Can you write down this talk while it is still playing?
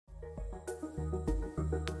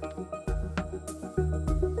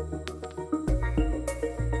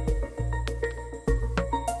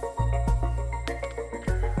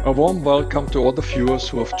A warm welcome to all the viewers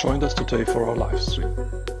who have joined us today for our live stream.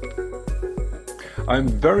 I'm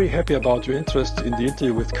very happy about your interest in the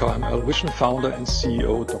interview with KML Vision founder and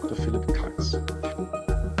CEO Dr. Philipp Kainz.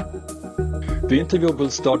 The interview will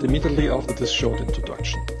start immediately after this short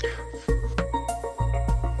introduction.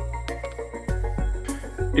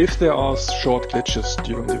 If there are short glitches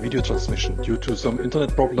during the video transmission due to some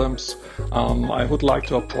internet problems, I would like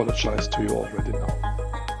to apologize to you already now.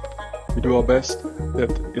 We do our best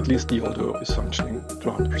that at least the audio is functioning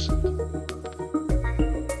to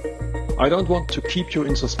 100%. I don't want to keep you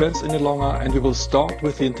in suspense any longer, and we will start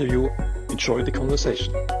with the interview. Enjoy the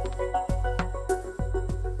conversation.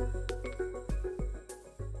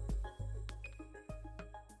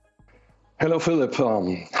 Hello, Philipp.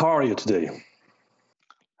 How are you today?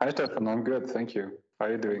 Hi, Stefan. I'm good. Thank you. How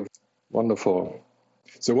are you doing? Wonderful.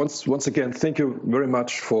 So once again, thank you very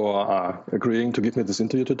much for agreeing to give me this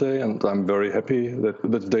interview today. And I'm very happy that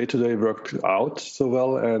the day today worked out so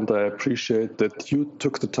well. And I appreciate that you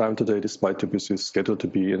took the time today, despite your busy schedule, to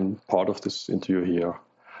be in part of this interview here.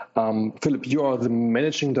 Philipp, you are the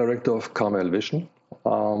managing director of KML Vision.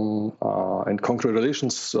 And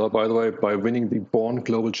congratulations, by the way, by winning the Born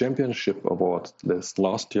Global Championship Award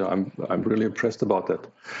last year. I'm really impressed about that.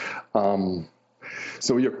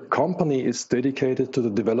 So your company is dedicated to the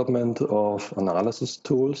development of analysis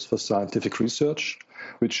tools for scientific research,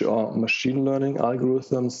 which are machine learning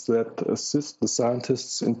algorithms that assist the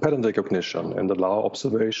scientists in pattern recognition and allow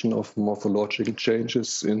observation of morphological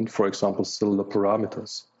changes in, for example, cellular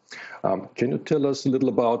parameters. Can you tell us a little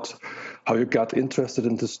about how you got interested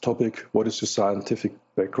in this topic? What is your scientific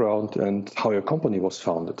background and how your company was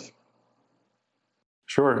founded?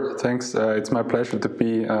 Sure, thanks. It's my pleasure to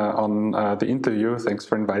be on the interview. Thanks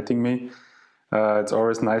for inviting me. It's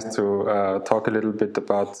always nice to talk a little bit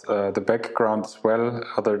about the background as well,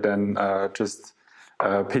 other than just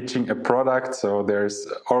pitching a product. So there's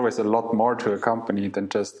always a lot more to a company than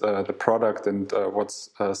just the product and what's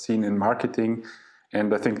seen in marketing.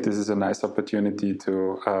 And I think this is a nice opportunity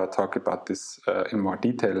to talk about this in more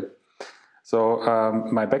detail. So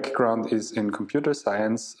my background is in computer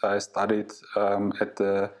science. I studied at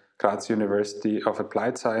the Graz University of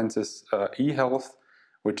Applied Sciences eHealth,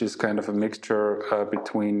 which is kind of a mixture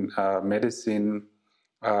between medicine,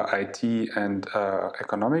 IT, and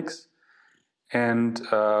economics. And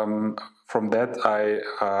from that, I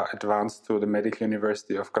advanced to the Medical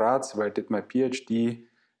University of Graz, where I did my PhD.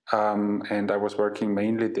 And I was working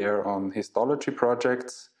mainly there on histology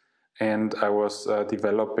projects, and I was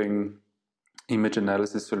developing image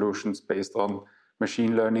analysis solutions based on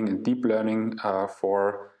machine learning and deep learning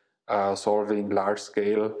for solving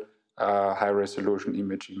large-scale, high-resolution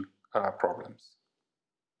imaging problems.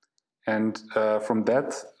 And from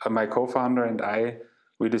that, my co-founder and I,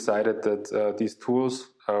 we decided that these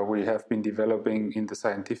tools we have been developing in the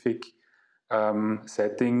scientific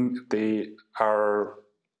setting, they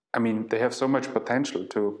have so much potential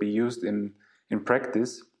to be used in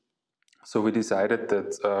practice. So we decided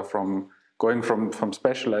that from going from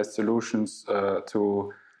specialized solutions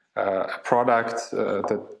to a product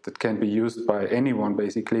that can be used by anyone,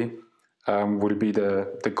 basically, will be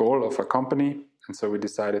the goal of a company. And so we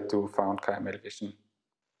decided to found KML Vision.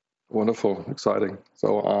 Wonderful, exciting.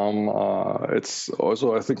 So it's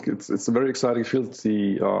also, I think it's a very exciting field,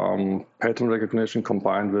 the pattern recognition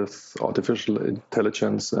combined with artificial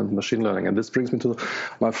intelligence and machine learning. And this brings me to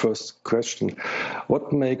my first question.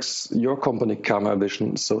 What makes your company KML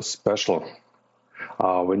Vision so special?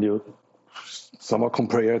 When you somehow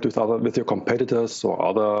compare it with your competitors or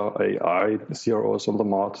other AI CROs on the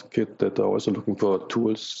market that are also looking for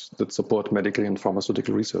tools that support medical and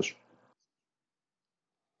pharmaceutical research?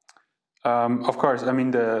 Of course,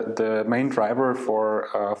 the main driver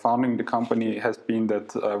for founding the company has been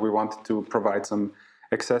that we wanted to provide some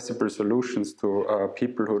accessible solutions to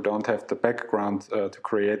people who don't have the background to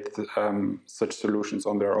create such solutions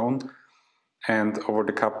on their own. And over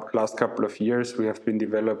the last couple of years, we have been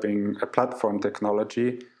developing a platform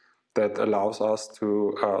technology that allows us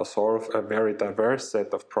to solve a very diverse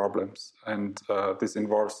set of problems. And this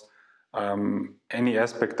involves any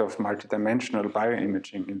aspect of multidimensional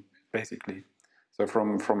bioimaging, basically. So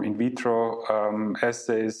from in vitro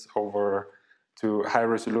assays over to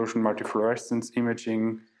high-resolution multifluorescence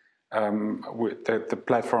imaging, the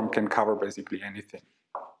platform can cover basically anything.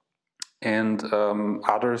 And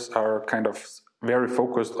others are kind of very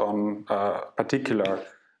focused on particular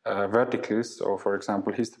verticals, so for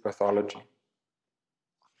example, histopathology.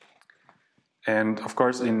 And of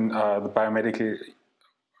course, in the biomedical,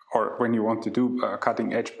 or when you want to do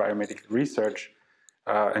cutting-edge biomedical research,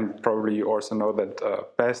 and probably you also know that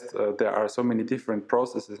best, there are so many different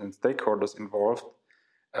processes and stakeholders involved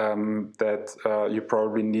that you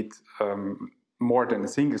probably need more than a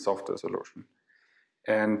single software solution.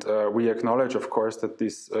 And we acknowledge, of course, that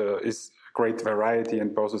this is great variety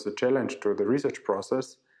and poses a challenge to the research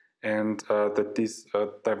process, and that this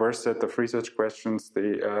diverse set of research questions,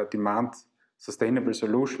 they demand sustainable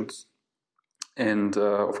solutions. And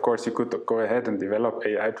of course, you could go ahead and develop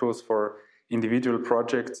AI tools for individual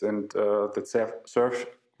projects and that serve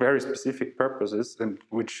very specific purposes, and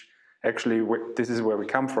which actually this is where we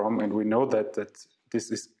come from, and we know that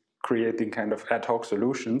this is creating kind of ad hoc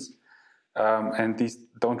solutions, and these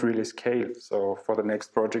don't really scale. So for the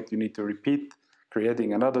next project, you need to repeat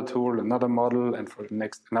creating another tool, another model, and for the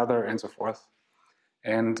next another, and so forth.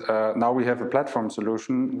 And now we have a platform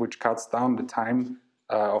solution which cuts down the time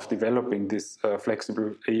of developing these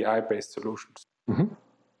flexible AI-based solutions.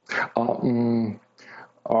 Mm-hmm.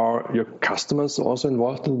 Are your customers also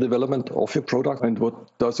involved in the development of your product, and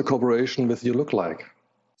what does the cooperation with you look like?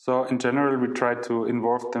 So in general, we try to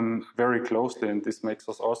involve them very closely, and this makes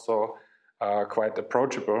us also quite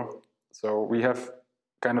approachable. So we have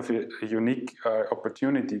kind of a unique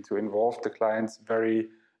opportunity to involve the clients very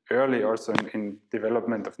early also in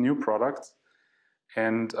development of new products.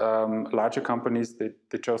 And larger companies, they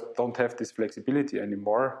just don't have this flexibility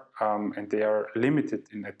anymore, and they are limited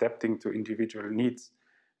in adapting to individual needs.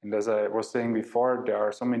 And as I was saying before, there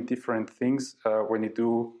are so many different things when you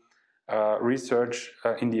do research.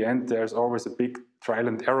 In the end, there's always a big trial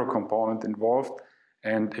and error component involved.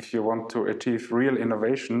 And if you want to achieve real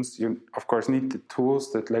innovations, you of course need the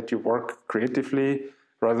tools that let you work creatively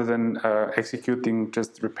rather than executing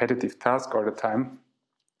just repetitive tasks all the time,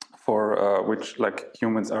 for which like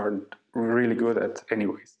humans aren't really good at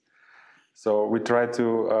anyways. So we try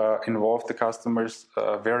to involve the customers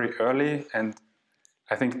very early, and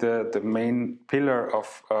I think the main pillar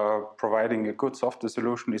of providing a good software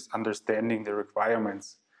solution is understanding the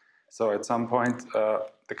requirements. So at some point,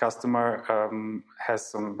 the customer has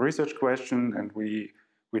some research question, and we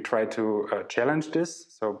try to challenge this.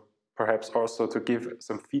 So perhaps also to give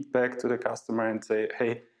some feedback to the customer and say,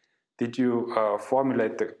 hey, did you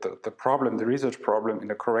formulate the problem, the research problem, in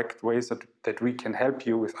the correct way so that we can help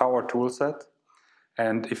you with our tool set?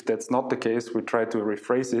 And if that's not the case, we try to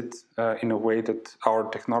rephrase it in a way that our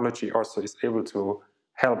technology also is able to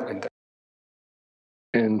help in that.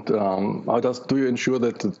 And how do you ensure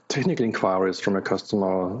that the technical inquiries from a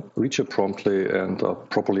customer reach you promptly and are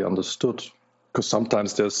properly understood? Because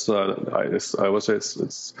sometimes there's, I would say,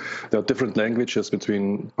 there are different languages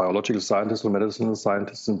between biological scientists or medicinal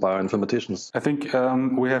scientists and bioinformaticians. I think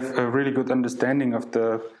we have a really good understanding of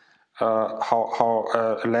the how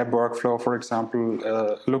a lab workflow, for example,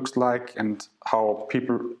 looks like, and how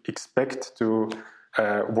people expect to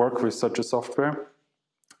work with such a software.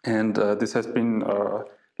 And this has been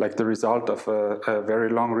like the result of a very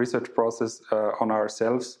long research process on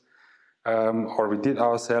ourselves, or we did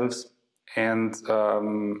ourselves. And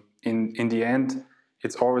in the end,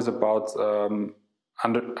 it's always about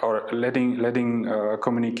letting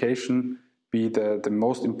communication be the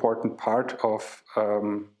most important part of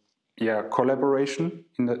collaboration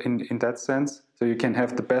in that sense. So you can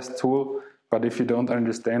have the best tool, but if you don't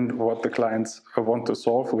understand what the clients want to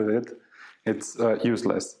solve with it, it's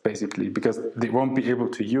useless, basically, because they won't be able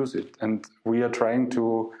to use it. And we are trying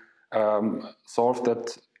to solve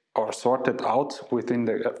that or sort it out within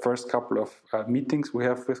the first couple of meetings we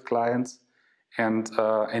have with clients, and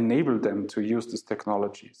enable them to use this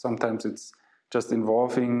technology. Sometimes it's just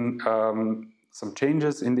involving some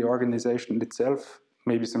changes in the organization itself,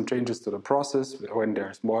 maybe some changes to the process when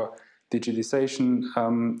there's more digitization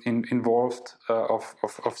involved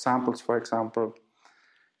of samples, for example.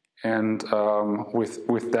 And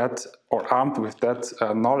with that, or armed with that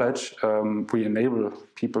knowledge, we enable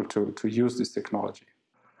people to use this technology.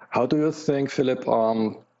 How do you think, Philip,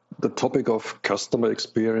 the topic of customer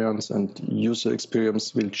experience and user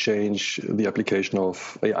experience will change the application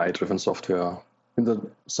of AI-driven software in the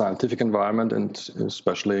scientific environment, and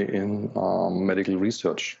especially in medical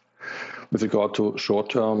research, with regard to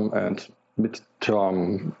short-term and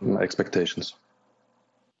mid-term expectations?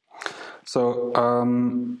 So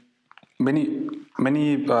many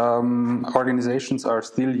organizations are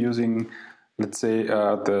still using, let's say,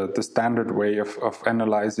 the standard way of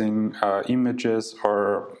analyzing images,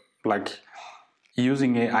 or like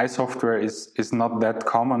using AI software is not that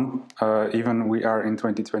common. Even we are in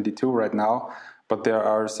 2022 right now, but there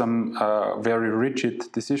are some very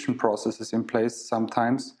rigid decision processes in place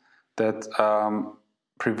sometimes that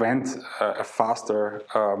prevent a faster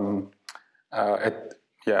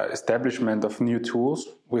establishment of new tools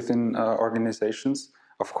within organizations.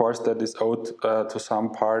 Of course, that is owed to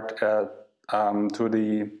some part to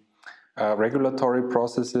the regulatory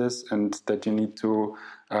processes, and that you need to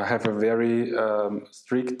have a very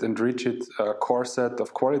strict and rigid core set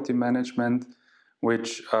of quality management,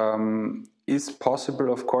 which is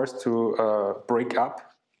possible, of course, to break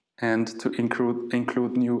up and to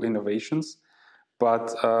include new innovations.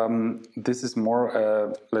 But this is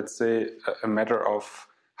more, let's say, a matter of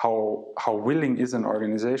how willing is an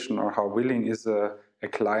organization or how willing is a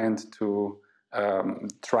client to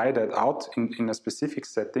try that out in a specific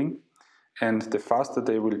setting. And the faster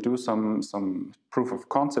they will do some proof of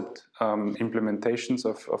concept implementations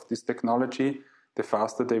of this technology, the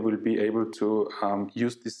faster they will be able to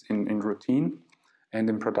use this in routine and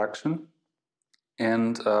in production.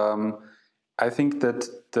 And I think that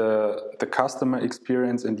the customer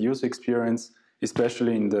experience and user experience,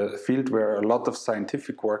 especially in the field where a lot of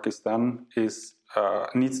scientific work is done,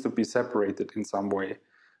 needs to be separated in some way.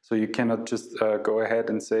 So you cannot just go ahead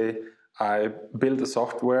and say, I build a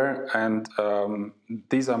software and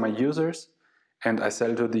these are my users and I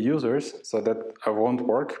sell to the users, so that won't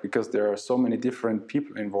work because there are so many different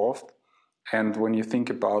people involved. And when you think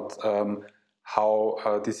about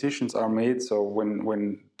how decisions are made, so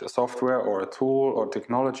when the software or a tool or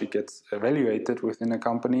technology gets evaluated within a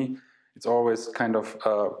company, it's always kind of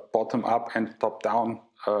bottom up and top down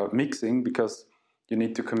mixing, because you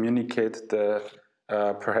need to communicate the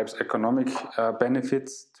perhaps economic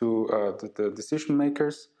benefits to the decision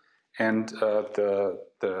makers and the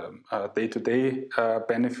day-to-day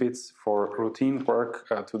benefits for routine work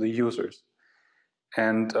to the users.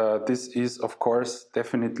 And this is, of course,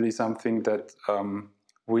 definitely something that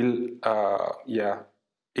will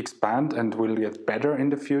expand and will get better in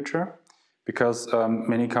the future, because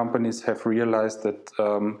many companies have realized that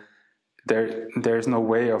there's no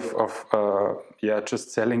way of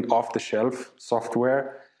just selling off-the-shelf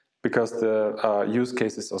software, because the use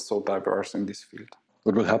cases are so diverse in this field.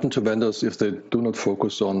 What will happen to vendors if they do not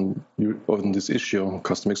focus on this issue,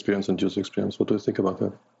 customer experience and user experience? What do you think about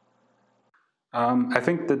that? I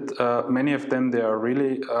think that many of them, they are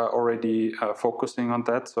really already focusing on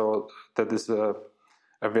that. So that is a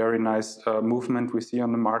very nice movement we see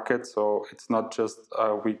on the market. So it's not just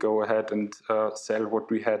we go ahead and sell what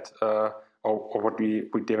we had or what we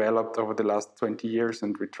developed over the last 20 years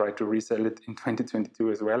and we try to resell it in 2022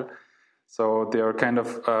 as well. So they are kind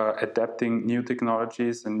of adapting new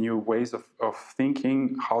technologies and new ways of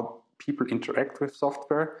thinking how people interact with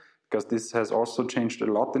software, because this has also changed a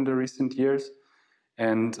lot in the recent years.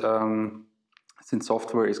 And since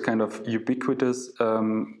software is kind of ubiquitous,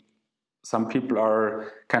 some people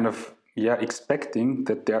are kind of expecting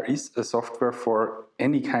that there is a software for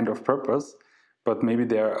any kind of purpose, but maybe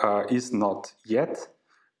there is not yet.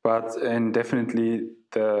 And definitely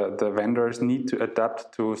the vendors need to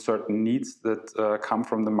adapt to certain needs that come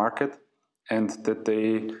from the market, and that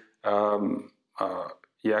they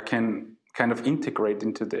can kind of integrate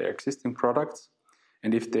into their existing products.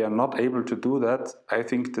 And if they are not able to do that, I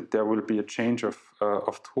think that there will be a change of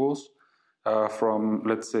tools from,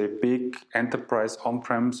 let's say, big enterprise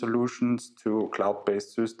on-prem solutions to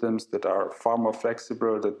cloud-based systems that are far more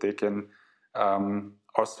flexible, that they can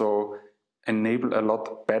also enable a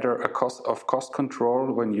lot better cost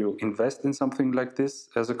control when you invest in something like this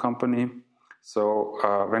as a company. So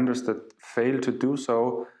vendors that fail to do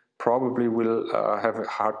so probably will have a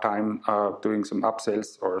hard time doing some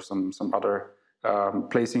upsells or some other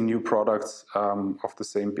placing new products of the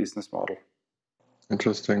same business model.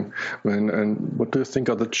 Interesting. And what do you think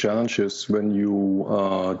are the challenges when you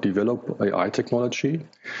develop AI technology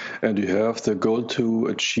and you have the goal to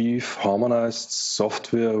achieve harmonized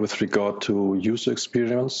software with regard to user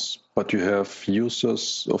experience, but you have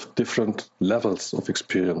users of different levels of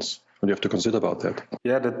experience? What do you have to consider about that?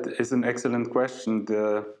 Yeah, that is an excellent question.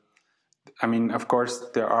 Of course,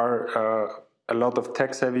 there are a lot of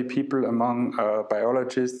tech-savvy people among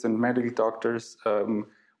biologists and medical doctors,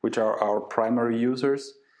 which are our primary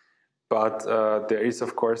users. But there is,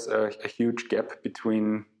 of course, a huge gap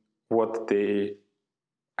between what their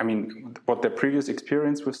previous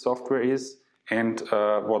experience with software is and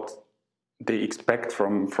what they expect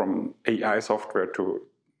from AI software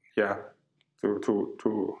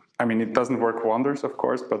it doesn't work wonders, of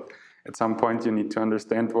course, but at some point you need to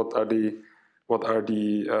understand what are the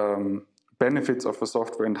benefits of a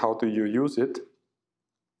software and how do you use it.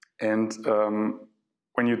 And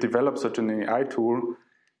when you develop such an AI tool,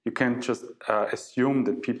 you can't just assume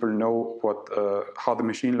that people know how the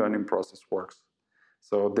machine learning process works.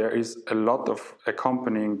 So there is a lot of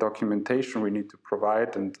accompanying documentation we need to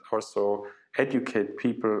provide, and also educate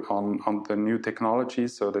people on the new technology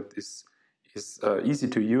so that this is easy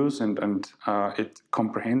to use and it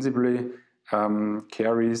comprehensively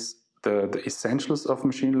carries the essentials of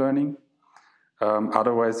machine learning.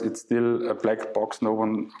 Otherwise, it's still a black box no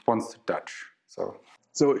one wants to touch. So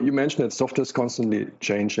you mentioned that software is constantly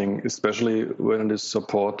changing, especially when it is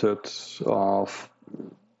supported or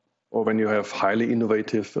when you have highly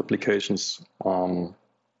innovative applications you're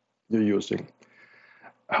using.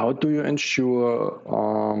 How do you ensure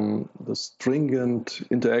the stringent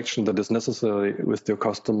interaction that is necessary with your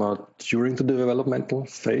customer during the developmental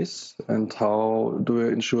phase? And how do you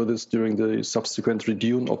ensure this during the subsequent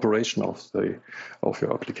review and operation of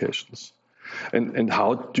your applications? And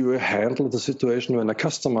how do you handle the situation when a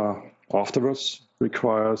customer afterwards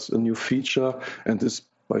requires a new feature and is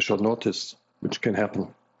by short notice, which can happen?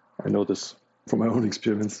 I know this from my own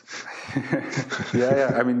experience.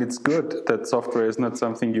 Yeah. I mean, it's good that software is not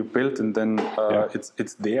something you built and then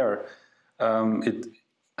it's there. It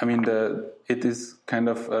is kind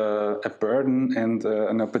of a burden and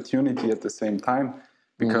an opportunity at the same time,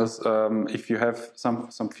 because if you have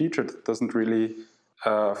some feature that doesn't really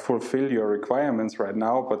fulfill your requirements right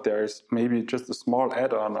now, but there is maybe just a small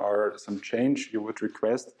add-on or some change you would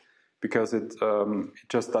request because it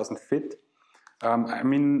just doesn't fit.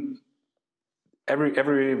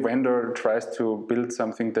 Every vendor tries to build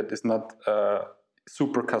something that is not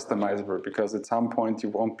super customizable, because at some point you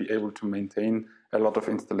won't be able to maintain a lot of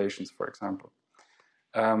installations, for example.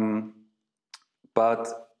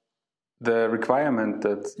 But the requirement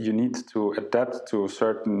that you need to adapt to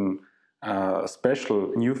certain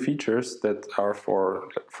special new features that are for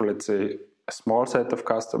let's say a small set of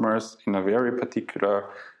customers in a very particular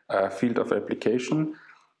field of application,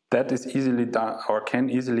 that is easily done or can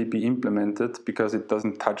easily be implemented because it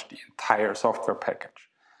doesn't touch the entire software package.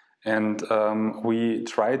 And we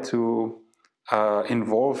try to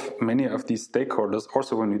involve many of these stakeholders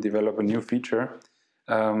also when we develop a new feature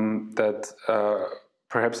that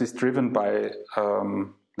perhaps is driven by,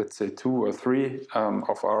 let's say, 2 or 3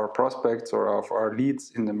 of our prospects or of our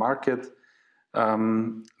leads in the market.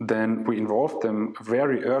 Then we involve them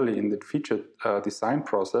very early in the feature design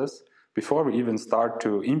process, before we even start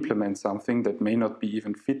to implement something that may not be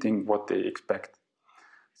even fitting what they expect.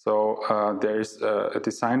 So there is a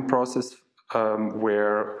design process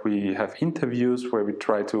where we have interviews, where we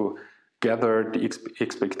try to gather the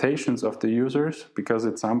expectations of the users, because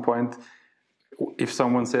at some point, if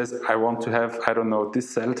someone says, I want to have, I don't know, this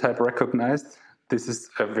cell type recognized, this is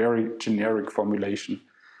a very generic formulation.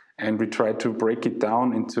 And we try to break it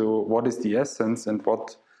down into what is the essence and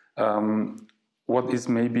what is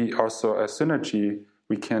maybe also a synergy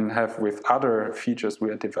we can have with other features we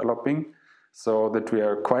are developing, so that we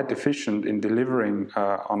are quite efficient in delivering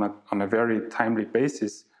on a very timely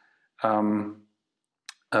basis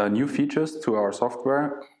new features to our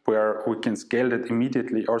software, where we can scale it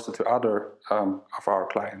immediately also to other of our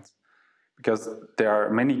clients. Because there are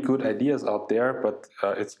many good ideas out there, but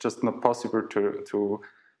it's just not possible to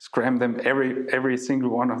scram them every single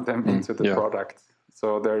one of them into the product.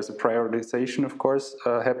 So there's a prioritization, of course,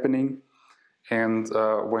 happening. And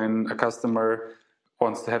when a customer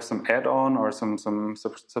wants to have some add-on or some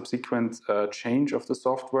subsequent change of the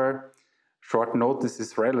software, short notice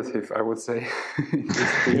is relative, I would say.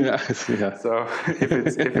 So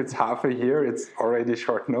if it's half a year, it's already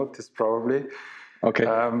short notice, probably. Okay.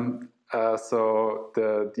 So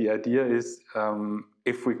the idea is,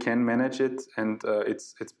 if we can manage it and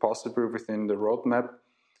it's possible within the roadmap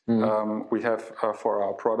we have for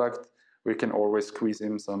our product, we can always squeeze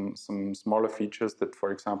in some smaller features that,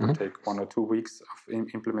 for example, take 1 or 2 weeks of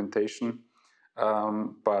implementation.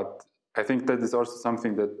 But I think that is also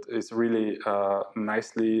something that is really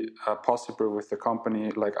nicely possible with a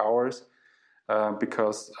company like ours,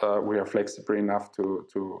 because we are flexible enough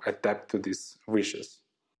to adapt to these wishes.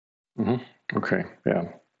 Okay, yeah.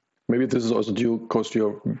 Maybe this is also due because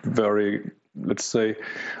you're very, let's say,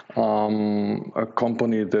 a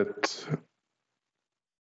company that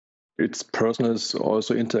its person is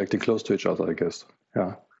also interacting close to each other, I guess.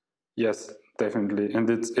 Yeah. Yes, definitely. And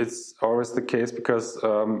it's always the case because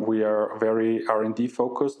we are very R&D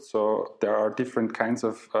focused. So there are different kinds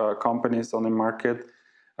of companies on the market.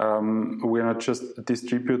 We are not just a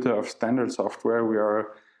distributor of standard software. We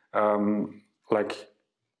are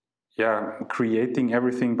creating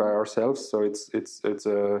everything by ourselves. So it's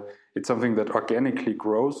something that organically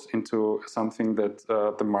grows into something that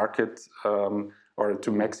the market or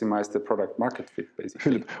to maximize the product market fit,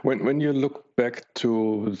 basically. Philip, when you look back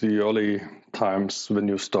to the early times when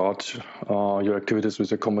you start your activities with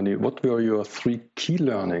the company, what were your 3 key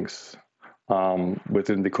learnings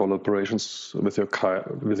within the collaborations with your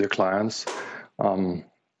clients.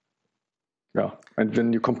 Yeah, and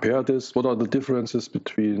when you compare this, what are the differences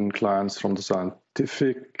between clients from the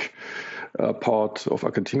scientific part of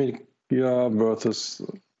academia versus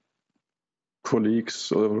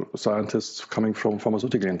colleagues or scientists coming from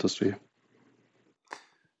pharmaceutical industry?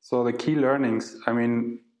 So the key learnings, I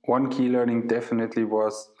mean, one key learning definitely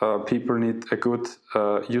was people need a good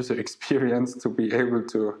user experience to be able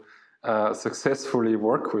to successfully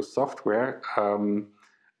work with software.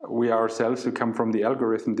 We ourselves, who come from the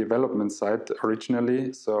algorithm development side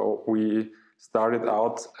originally, so we started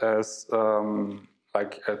out as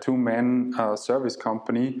like a two-man service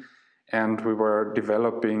company, and we were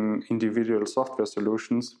developing individual software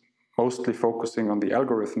solutions, mostly focusing on the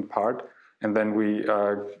algorithm part. And then we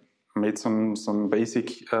made some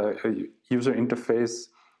basic user interface,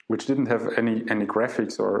 which didn't have any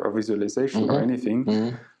graphics or visualization or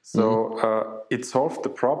anything. So it solved the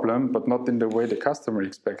problem, but not in the way the customer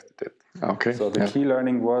expected it. Okay. So the key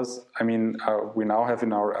learning was, I mean, we now have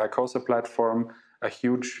in our Icosa platform a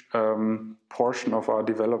huge portion of our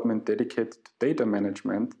development dedicated to data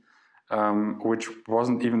management, which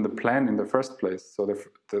wasn't even the plan in the first place. So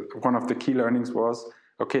one of the key learnings was,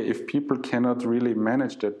 okay, if people cannot really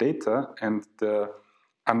manage their data and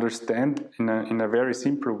understand in a very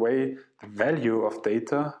simple way the value of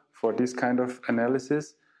data for this kind of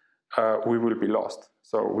analysis, we will be lost.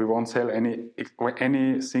 So we won't sell any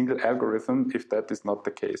single algorithm if that is not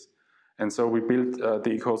the case. And so we built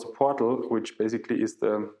the Icosa portal, which basically is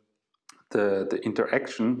the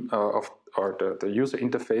interaction or the user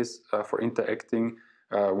interface for interacting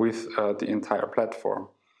with the entire platform.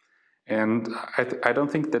 And I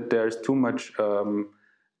don't think that there's too much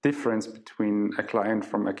difference between a client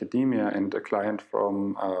from academia and a client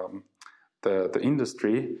from the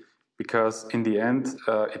industry, because in the end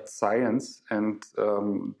it's science, and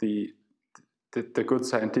the good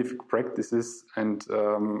scientific practices and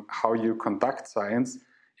how you conduct science,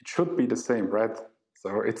 it should be the same, right?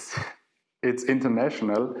 So it's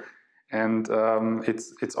international, and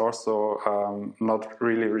it's also not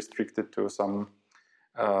really restricted to some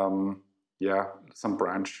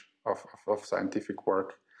branch of scientific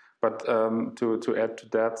work. But to add to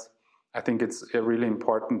that, I think it's really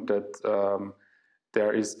important that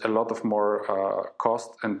there is a lot of more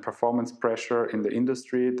cost and performance pressure in the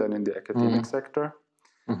industry than in the academic sector.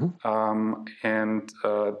 And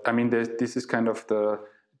I mean, this is kind of the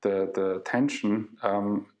tension.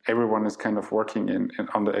 Everyone is kind of working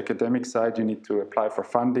on the academic side. You need to apply for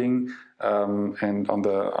funding, and on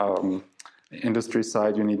the industry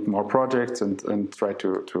side, you need more projects and try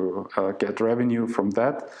to get revenue from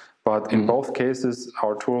that. But in both cases,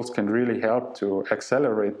 our tools can really help to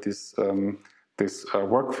accelerate these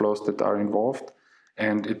workflows that are involved.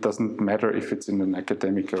 And it doesn't matter if it's in an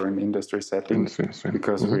academic or an industry setting,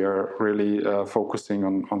 because we are really focusing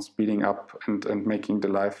on speeding up and making the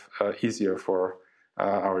life easier for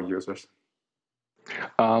our users.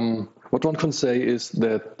 What one can say is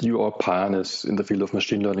that you are pioneers in the field of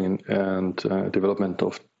machine learning and development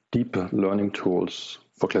of deep learning tools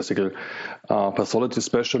for classical pathology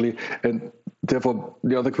especially. And therefore,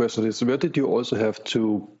 the other question is, where did you also have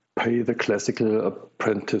to pay the classical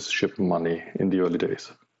apprenticeship money in the early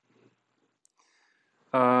days?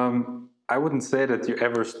 I wouldn't say that you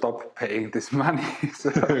ever stop paying this money.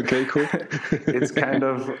 So okay, cool. it's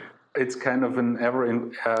kind of an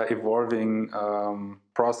ever evolving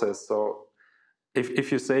process. So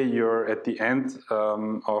if you say you're at the end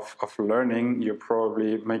of learning, you're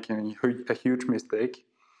probably making a huge mistake.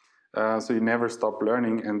 So you never stop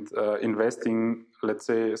learning and investing, let's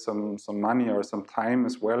say, some money or some time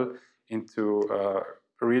as well into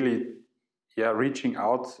really reaching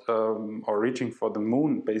out or reaching for the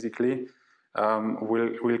moon, basically,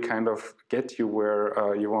 will kind of get you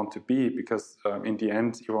where you want to be, because in the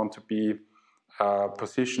end you want to be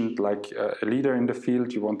positioned like a leader in the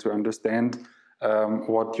field. You want to understand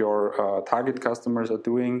what your target customers are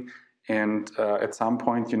doing, and at some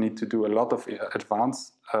point you need to do a lot of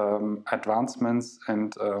advancements,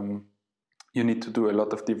 and you need to do a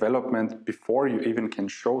lot of development before you even can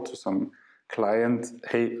show to some client,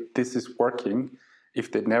 hey, this is working,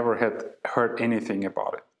 if they never had heard anything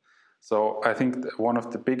about it. So I think one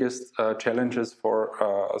of the biggest challenges for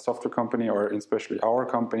a software company, or especially our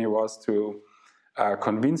company, was to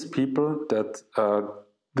convince people that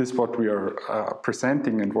this what we are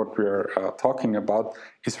presenting and what we are talking about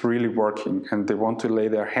is really working, and they want to lay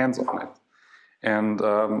their hands on it. And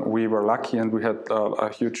we were lucky, and we had a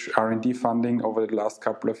huge R&D funding over the last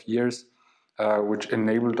couple of years, which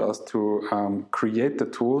enabled us to create the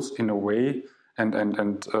tools in a way and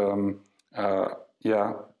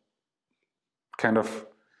kind of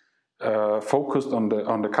focused on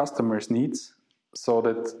the customer's needs, so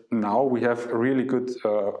that now we have a really good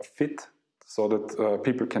fit, so that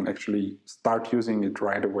people can actually start using it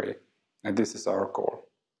right away. And this is our goal.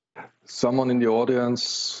 Someone in the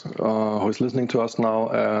audience who is listening to us now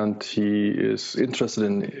and he is interested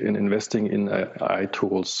in investing in AI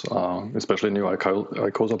tools, especially new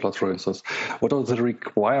ICOSA Plus, for instance, what are the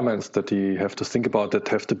requirements that he have to think about that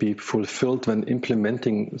have to be fulfilled when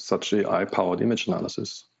implementing such AI-powered image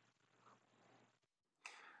analysis?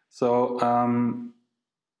 So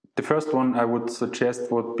the first one I would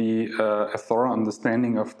suggest would be a thorough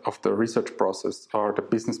understanding of the research process, or the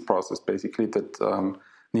business process, basically, that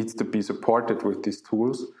needs to be supported with these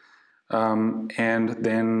tools. And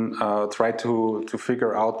then try to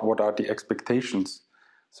figure out what are the expectations.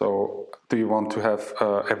 So do you want to have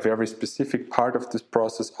a very specific part of this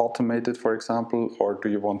process automated, for example, or do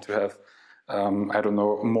you want to have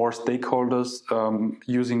more stakeholders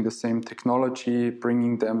using the same technology,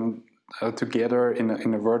 bringing them together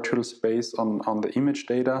in a virtual space on the image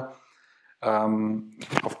data?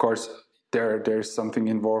 Of course, there's something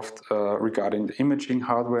involved regarding the imaging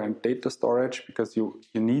hardware and data storage, because you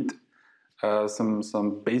need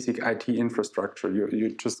some basic IT infrastructure.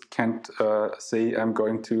 You just can't say I'm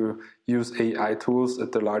going to use AI tools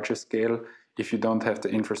at the larger scale if you don't have the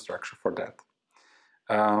infrastructure for that.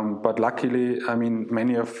 But luckily, I mean,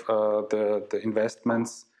 many of the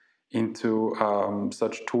investments into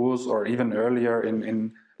such tools, or even earlier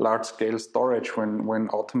in large-scale storage, when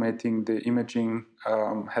automating the imaging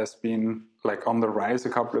has been like on the rise a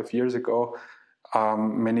couple of years ago,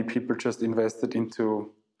 many people just invested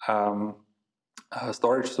into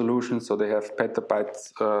storage solutions. So they have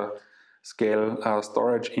petabytes scale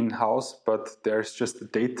storage in-house, but there's just the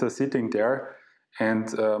data sitting there,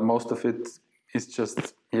 and most of it is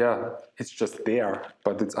just, it's just there,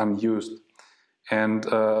 but it's unused. And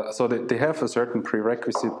so they have a certain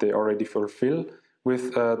prerequisite they already fulfill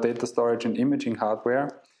with data storage and imaging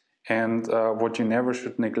hardware. And what you never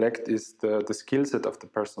should neglect is the skill set of the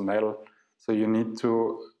personnel. So you need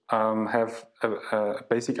to have a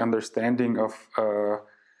basic understanding of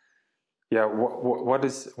what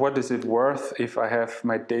is it worth if I have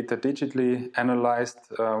my data digitally analyzed?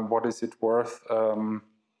 What is it worth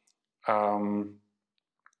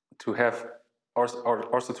to have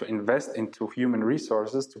also to invest into human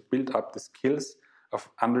resources to build up the skills of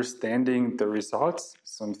understanding the results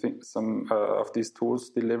some of these tools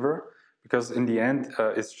deliver? Because in the end,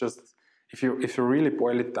 it's just, if you really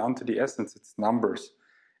boil it down to the essence, it's numbers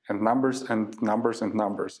and numbers and numbers and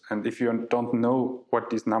numbers. And if you don't know what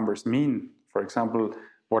these numbers mean, for example,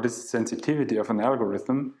 what is the sensitivity of an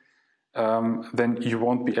algorithm, then you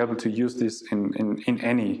won't be able to use this in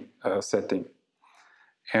any setting.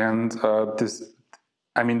 And the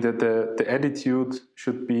attitude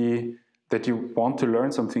should be that you want to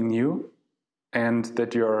learn something new, and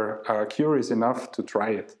that you're curious enough to try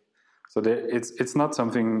it. So it's not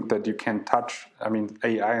something that you can touch. I mean,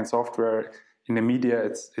 AI and software in the media,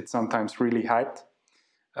 it's sometimes really hyped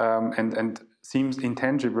and seems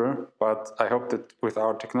intangible. But I hope that with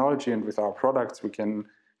our technology and with our products, we can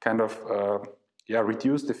kind of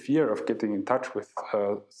reduce the fear of getting in touch with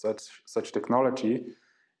such technology,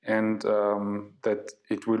 and that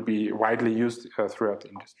it will be widely used throughout the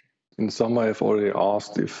industry. In some way, I've already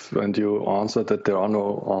asked and you answered that there are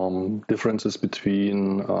no differences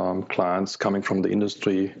between clients coming from the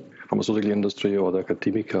industry, pharmaceutical industry, or the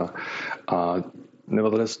academia.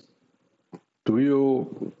 Nevertheless, do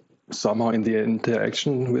you somehow in the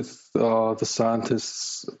interaction with the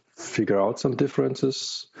scientists figure out some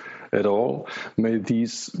differences at all? May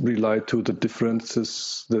these relate to the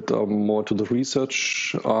differences that are more to the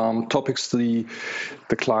research topics the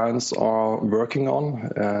clients are working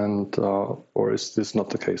on, and or is this not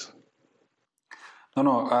the case?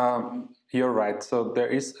 No, you're right. So there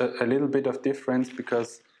is a little bit of difference,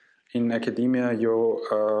 because in academia you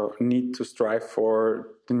need to strive for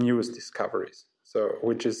the newest discoveries. So,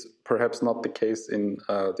 which is perhaps not the case in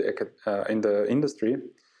the industry,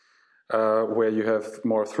 where you have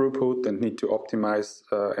more throughput and need to optimize,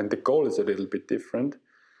 and the goal is a little bit different.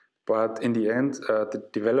 But in the end,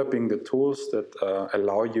 developing the tools that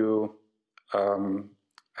allow you,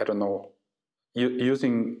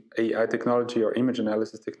 using AI technology or image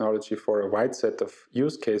analysis technology for a wide set of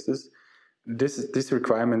use cases, this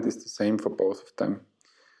requirement is the same for both of them.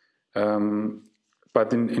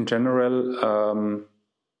 But in general,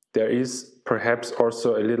 there is perhaps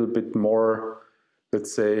also a little bit more,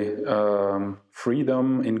 let's say,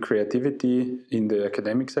 freedom in creativity in the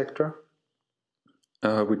academic sector.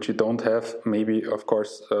 which you don't have. Maybe, of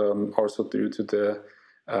course, also due to the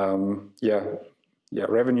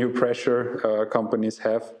revenue pressure companies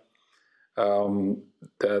have.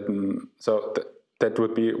 That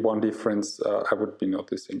would be one difference I would be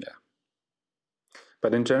noticing. Yeah.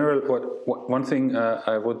 But in general, one thing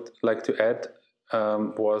I would like to add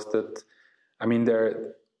was that, I mean,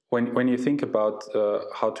 when you think about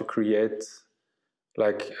how to create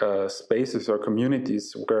like spaces or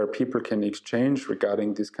communities where people can exchange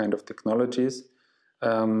regarding these kind of technologies,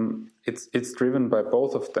 it's driven by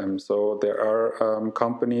both of them. So there are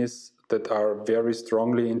companies that are very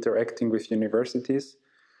strongly interacting with universities.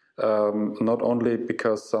 Not only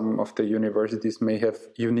because some of the universities may have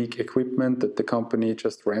unique equipment that the company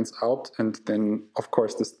just rents out, and then of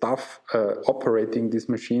course the staff operating these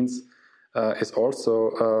machines is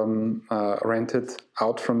also rented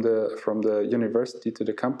out from the university to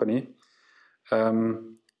the company.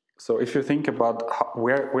 So if you think about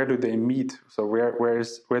where do they meet, so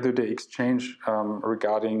where do they exchange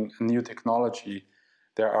regarding new technology?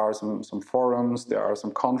 There are some forums, there are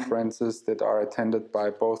some conferences that are attended by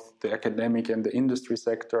both the academic and the industry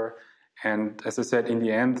sector. And as I said, in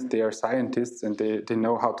the end, they are scientists and they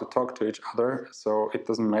know how to talk to each other. So it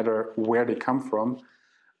doesn't matter where they come from,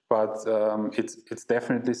 but it's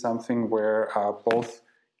definitely something where both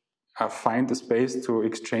find a space to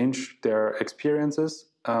exchange their experiences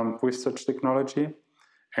with such technology.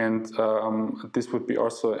 And this would be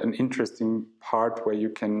also an interesting part where you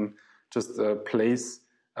can just place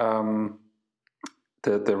the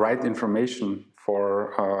right information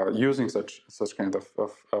for using such kind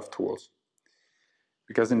of tools.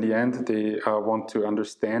 Because in the end, they want to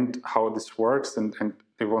understand how this works and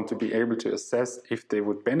they want to be able to assess if they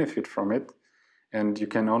would benefit from it. And you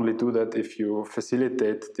can only do that if you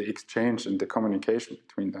facilitate the exchange and the communication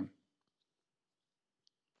between them.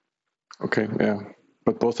 Okay, yeah.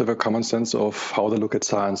 But both have a common sense of how they look at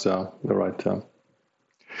science, yeah. You're right, yeah.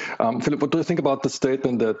 Philip, what do you think about the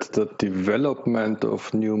statement that the development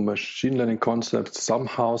of new machine learning concepts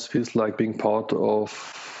somehow feels like being part of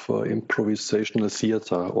improvisational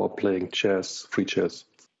theater or playing chess, free chess?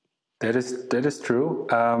 That is true.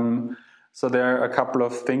 So there are a couple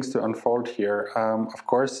of things to unfold here. Of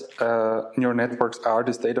course, neural networks are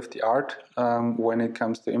the state of the art when it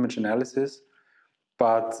comes to image analysis,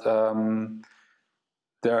 but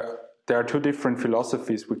there are two different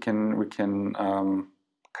philosophies we can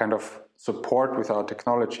kind of support with our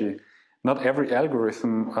technology. Not every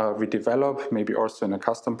algorithm we develop, maybe also in a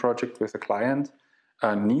custom project with a client,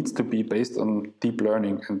 needs to be based on deep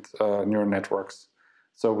learning and neural networks.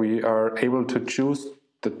 So we are able to choose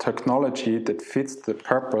the technology that fits the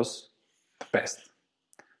purpose the best.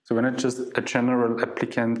 So we're not just a general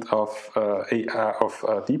applicant of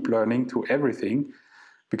deep learning to everything,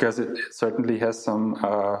 because it certainly has some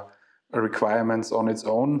requirements on its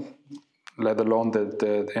own, let alone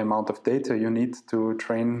the amount of data you need to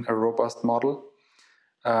train a robust model.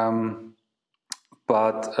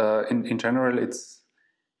 But in general, it's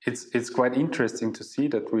quite interesting to see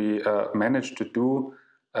that we managed to do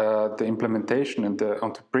the implementation and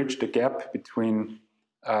to bridge the gap between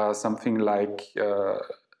something like a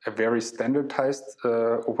very standardized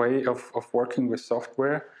way of working with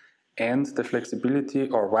software and the flexibility,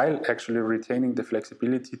 or while actually retaining the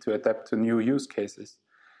flexibility to adapt to new use cases.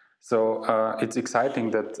 So it's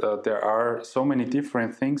exciting that there are so many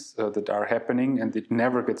different things that are happening, and it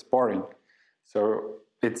never gets boring. So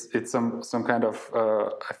it's some kind of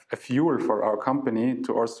a fuel for our company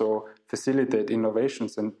to also facilitate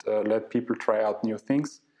innovations and let people try out new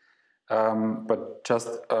things, but just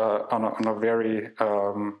on a very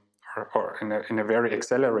or in a very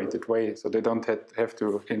accelerated way. So they don't have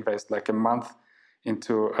to invest like a month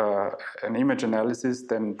into an image analysis,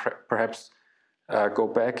 then perhaps go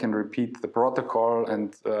back and repeat the protocol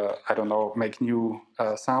and I don't know, make new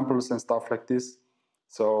samples and stuff like this.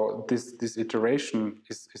 So this iteration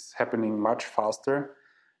is happening much faster,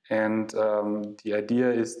 and the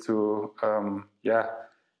idea is to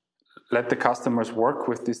let the customers work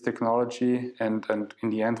with this technology and in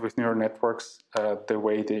the end with neural networks the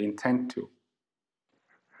way they intend to.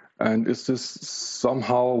 And is this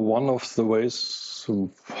somehow one of the ways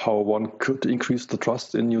how one could increase the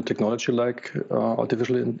trust in new technology like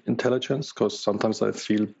artificial intelligence? Because sometimes I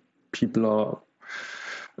feel people are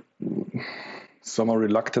somehow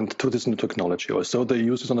reluctant to this new technology, or so they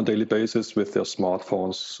use it on a daily basis with their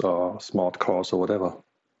smartphones, smart cars, or whatever.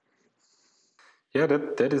 Yeah,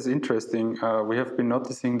 that is interesting. We have been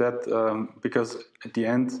noticing that because at the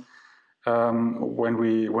end, when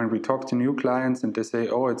we talk to new clients and they say,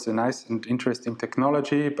 oh, it's a nice and interesting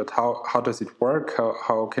technology, but how does it work?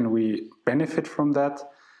 How can we benefit from that?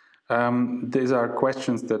 These are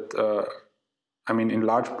questions that, in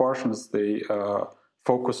large portions, they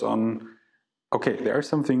focus on, okay, there's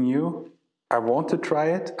something new. I want to try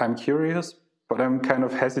it. I'm curious, but I'm kind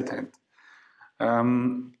of hesitant.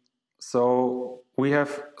 So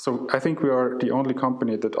I think we are the only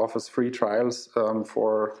company that offers free trials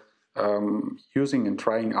for using and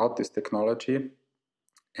trying out this technology,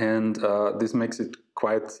 and this makes it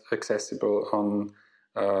quite accessible on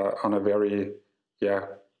a very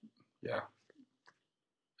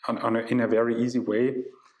in a very easy way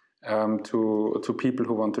to people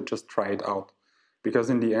who want to just try it out.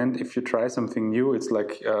 Because in the end, if you try something new, it's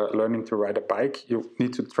like learning to ride a bike. You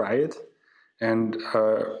need to try it, and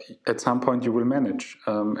at some point you will manage.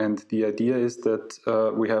 And the idea is that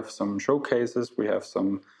we have some showcases, we have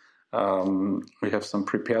some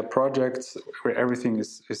prepared projects where everything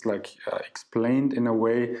is like explained in a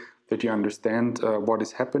way that you understand what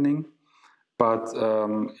is happening. But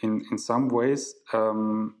in some ways,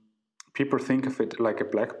 people think of it like a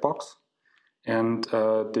black box, and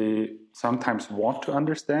they sometimes want to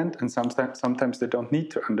understand, and sometimes they don't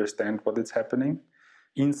need to understand what is happening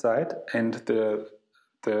inside. And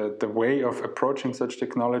the way of approaching such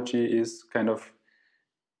technology is kind of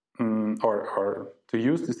or to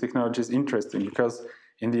use this technology is interesting, because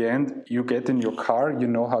in the end you get in your car, you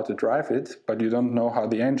know how to drive it, but you don't know how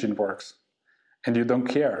the engine works, and you don't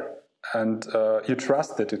care, and you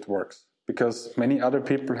trust that it works because many other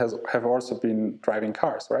people have also been driving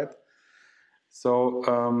cars, right? So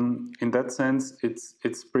in that sense,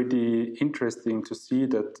 it's pretty interesting to see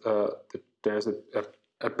that there's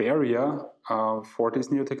a barrier for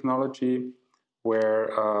this new technology, where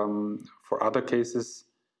for other cases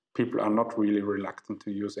people are not really reluctant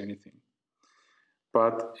to use anything.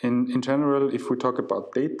 But in general, if we talk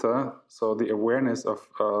about data, so the awareness of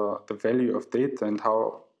the value of data and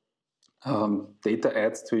how data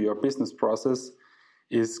adds to your business process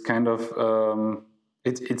is kind of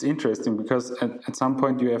it's interesting, because at some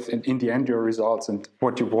point you have in the end your results, and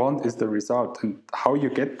what you want is the result, and how you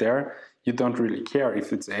get there you don't really care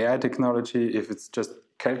if it's AI technology, if it's just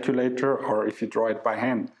calculator, or if you draw it by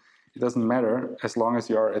hand. It doesn't matter as long as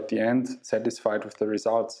you are at the end satisfied with the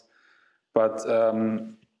results. But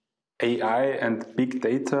AI and big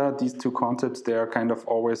data, these two concepts, they are kind of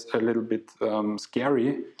always a little bit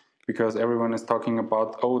scary, because everyone is talking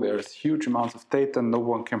about, oh, there's huge amounts of data no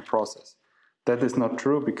one can process. That is not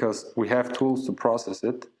true, because we have tools to process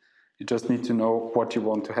it. You just need to know what you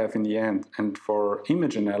want to have in the end. And for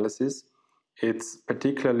image analysis, it's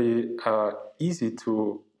particularly easy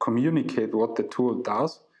to communicate what the tool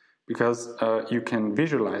does, because you can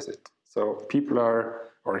visualize it. So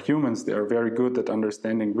or humans, they are very good at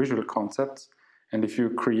understanding visual concepts. And if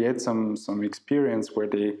you create some experience where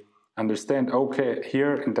they understand, okay,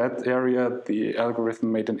 here in that area, the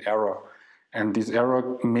algorithm made an error. And this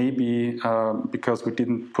error may be because we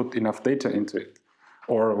didn't put enough data into it,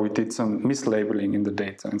 or we did some mislabeling in the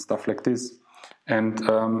data and stuff like this. And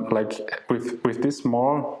like with these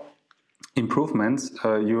small improvements,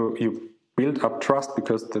 you build up trust,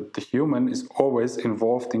 because the human is always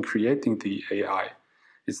involved in creating the AI.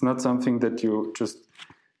 It's not something that you just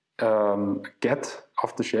get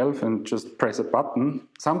off the shelf and just press a button.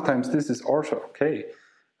 Sometimes this is also okay.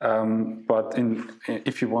 But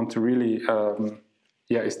if you want to really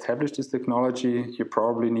establish this technology, you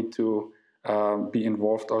probably need to be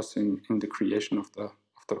involved also in the creation of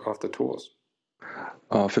the tools.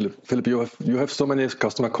 Philip, you have so many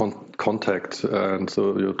customer contacts, and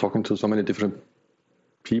so you're talking to so many different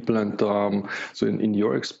people. And so in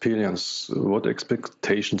your experience, what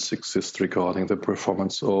expectations exist regarding the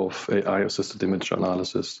performance of AI-assisted image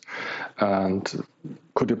analysis? And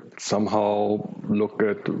could you somehow look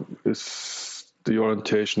at, is the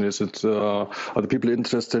orientation, are the people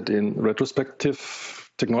interested in retrospective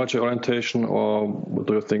technology orientation, or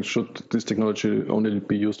do you think should this technology only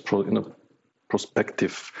be used in a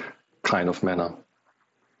prospective kind of manner?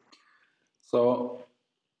 So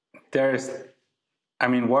there is,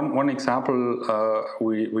 one example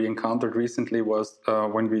we encountered recently was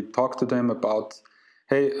when we talked to them about,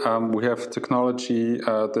 hey, we have technology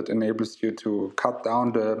that enables you to cut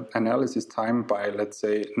down the analysis time by, let's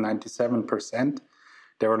say, 97%.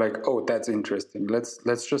 They were like, oh, that's interesting.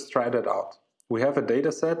 Let's just try that out. We have a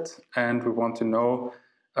data set, and we want to know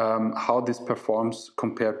how this performs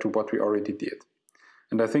compared to what we already did.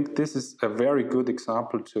 And I think this is a very good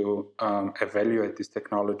example to evaluate this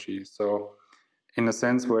technology. So in a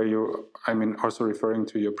sense where also referring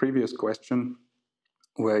to your previous question,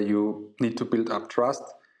 where you need to build up trust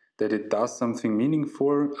that it does something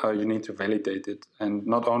meaningful. You need to validate it, and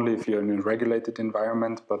not only if you're in a regulated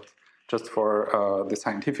environment, but just for the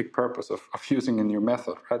scientific purpose of using a new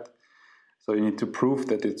method, right? So you need to prove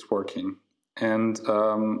that it's working. And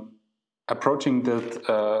approaching that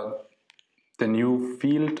the new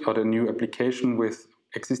field or the new application with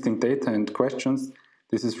existing data and questions,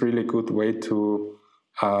 this is really a good way to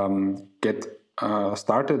get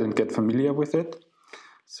started and get familiar with it.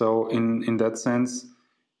 So in that sense,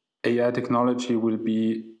 AI technology will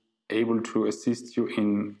be able to assist you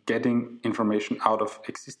in getting information out of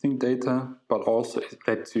existing data, but also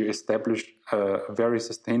lets you establish a very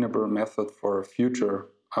sustainable method for future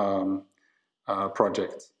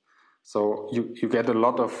projects. So you get a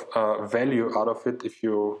lot of value out of it if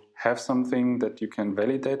you have something that you can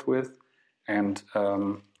validate with and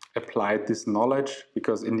apply this knowledge,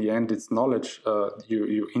 because in the end it's knowledge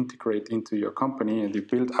you integrate into your company and you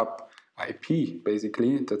build up IP,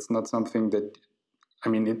 basically. That's not something that, I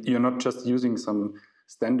mean, you're not just using some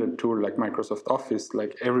standard tool like Microsoft Office,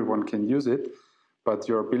 like everyone can use it, but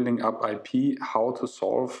you're building up IP, how to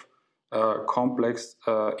solve complex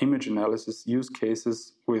image analysis use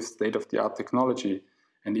cases with state-of-the-art technology.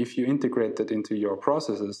 And if you integrate that into your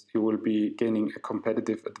processes, you will be gaining a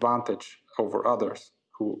competitive advantage over others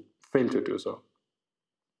who fail to do so.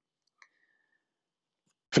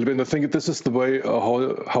 Philipp, I think this is the way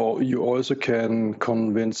how you also can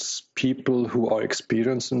convince people who are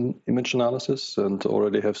experienced in image analysis and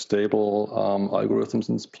already have stable algorithms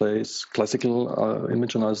in place, classical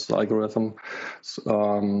image analysis algorithm.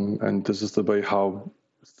 And this is the way how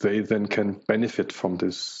they then can benefit from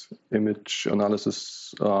this image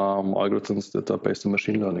analysis algorithms that are based on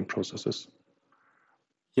machine learning processes.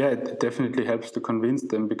 Yeah, it definitely helps to convince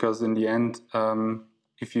them, because in the end,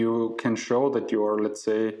 if you can show that you are, let's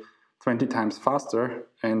say, 20 times faster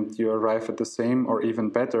and you arrive at the same or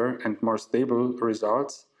even better and more stable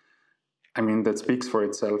results, I mean, that speaks for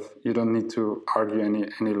itself. You don't need to argue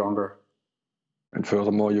any longer. And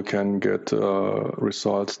furthermore, you can get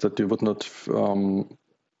results that you would not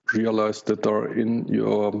realize that are in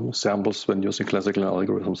your samples when using classical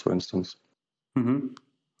algorithms, for instance. Mm-hmm.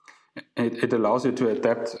 It allows you to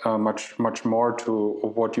adapt much more to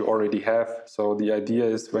what you already have. So the idea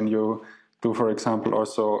is, when you do, for example,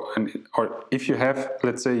 also, or if you have,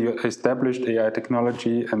 let's say, you established AI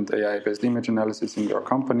technology and AI-based image analysis in your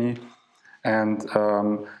company, and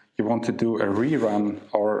you want to do a rerun,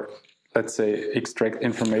 or let's say extract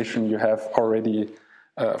information you have already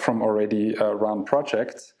from already run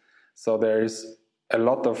projects. So there is a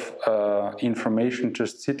lot of information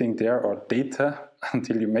just sitting there, or data,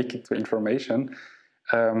 until you make it to information.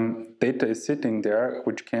 Data is sitting there,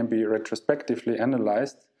 which can be retrospectively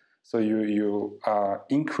analyzed. So you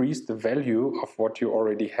increase the value of what you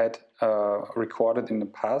already had recorded in the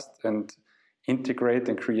past, and integrate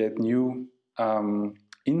and create new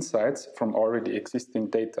insights from already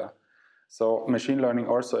existing data. So machine learning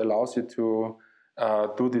also allows you to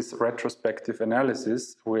do this retrospective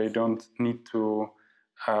analysis, where you don't need to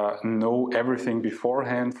know everything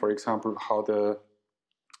beforehand. For example, how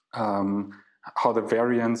the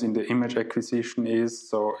variance in the image acquisition is,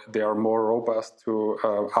 so they are more robust to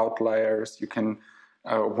outliers. You can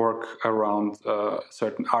work around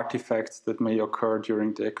certain artifacts that may occur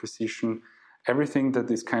during the acquisition. Everything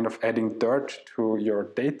that is kind of adding dirt to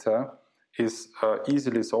your data is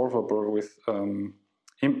easily solvable with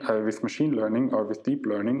machine learning or with deep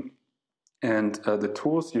learning. And the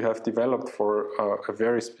tools you have developed for a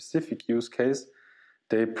very specific use case,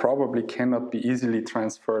 they probably cannot be easily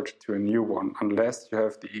transferred to a new one unless you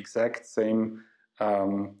have the exact same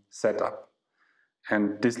setup.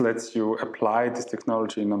 And this lets you apply this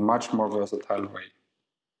technology in a much more versatile way.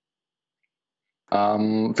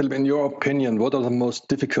 Philipp, in your opinion, what are the most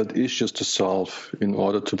difficult issues to solve in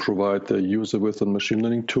order to provide the user with a machine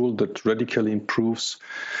learning tool that radically improves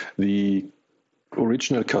the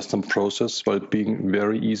original custom process while being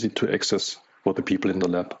very easy to access for the people in the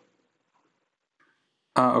lab?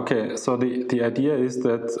 Okay, so the idea is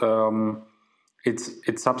that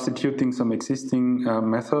it's substituting some existing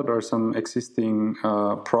method or some existing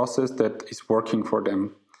process that is working for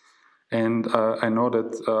them. And I know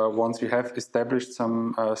that once you have established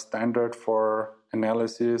some standard for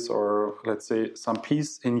analysis, or let's say some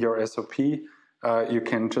piece in your SOP, you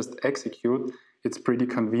can just execute. It's pretty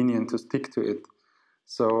convenient to stick to it.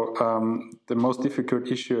 So the most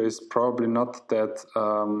difficult issue is probably not that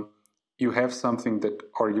you have something that,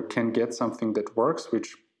 or you can get something that works,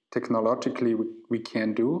 which technologically we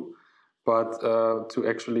can do, but to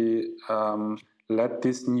actually let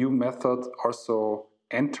this new method also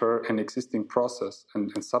enter an existing process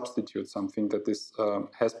and substitute something that is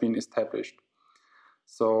has been established.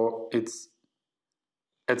 So it's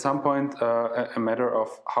at some point a matter of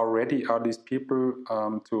how ready are these people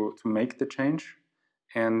to make the change,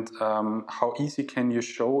 and how easy can you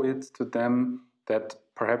show it to them that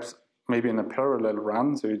perhaps maybe in a parallel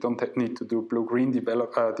run, so you don't need to do blue-green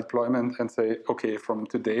deployment and say, okay, from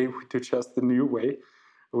today we do just the new way,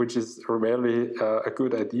 which is rarely a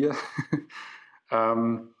good idea.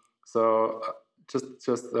 So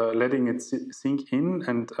just letting it sink in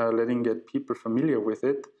and letting get people familiar with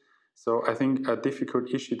it. So I think a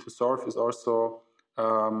difficult issue to solve is also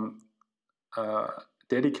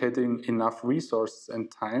dedicating enough resources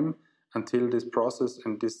and time until this process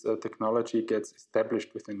and this technology gets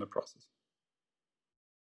established within the process.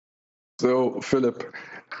 So, Philip,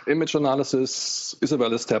 image analysis is a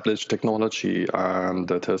well-established technology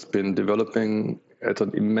that has been developing at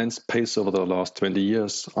an immense pace over the last 20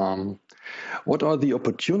 years. What are the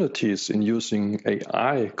opportunities in using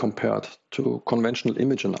AI compared to conventional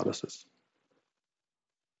image analysis?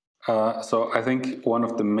 So I think one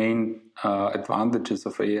of the main advantages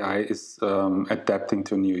of AI is adapting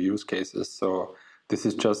to new use cases. So this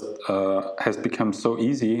is just has become so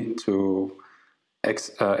easy to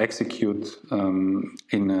execute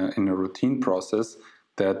in a routine process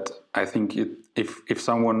that I think if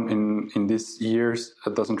someone in these years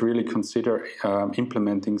doesn't really consider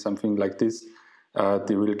implementing something like this,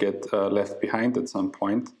 they will get left behind at some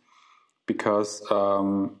point, because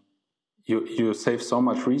you save so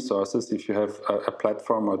much resources if you have a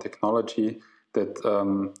platform or technology that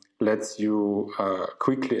lets you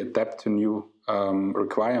quickly adapt to new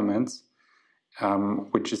requirements,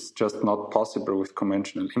 which is just not possible with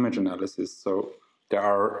conventional image analysis. So there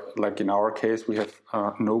are, like in our case, we have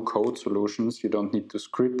no-code solutions. You don't need to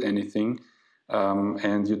script anything,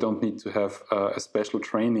 and you don't need to have a special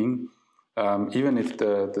training. Even if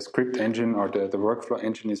the script engine or the workflow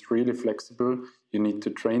engine is really flexible, you need to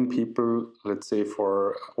train people, let's say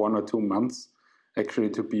for 1 or 2 months, actually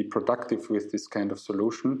to be productive with this kind of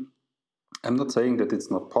solution. I'm not saying that it's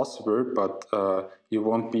not possible, but you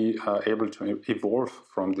won't be able to evolve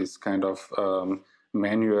from this kind of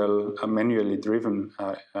manually driven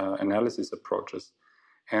analysis approaches.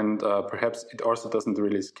 And perhaps it also doesn't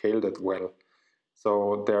really scale that well.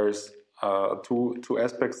 So there's two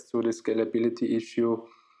aspects to the scalability issue,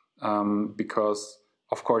 because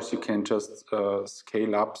of course you can just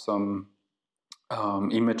scale up some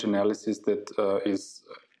image analysis that is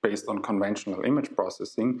based on conventional image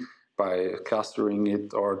processing by clustering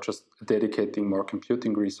it or just dedicating more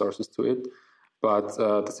computing resources to it. But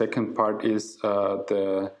the second part is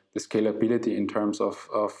the scalability in terms of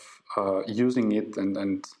using it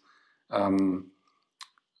and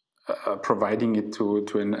providing it to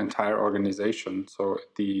an entire organization. So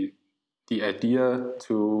the idea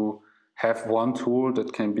to have one tool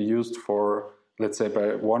that can be used for, let's say,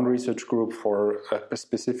 by one research group for a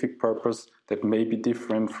specific purpose that may be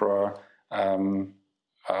different from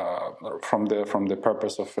the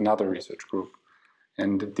purpose of another research group.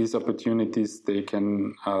 And these opportunities, they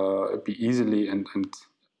can be easily and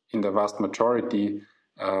in the vast majority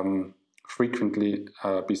frequently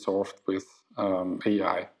be solved with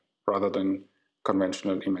AI rather than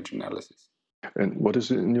conventional image analysis. And what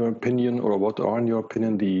is, in your opinion, or what are, in your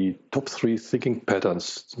opinion, the top 3 thinking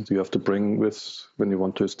patterns you have to bring with when you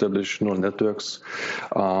want to establish neural networks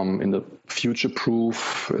in a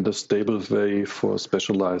future-proof and a stable way for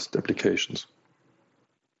specialized applications?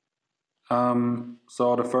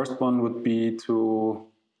 So the first one would be to,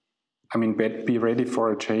 be ready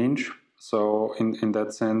for a change. So in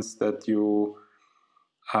that sense that you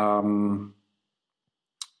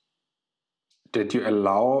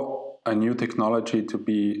allow a new technology to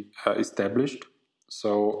be established.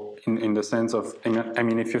 So in the sense of,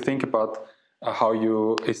 if you think about how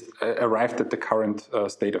you arrived at the current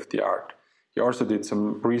state of the art, you also did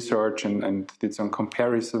some research and did some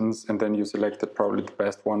comparisons, and then you selected probably the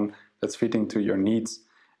best one that's fitting to your needs.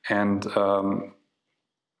 And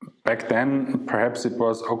back then, perhaps it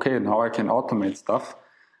was, okay, now I can automate stuff.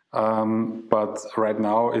 But right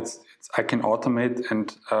now it's I can automate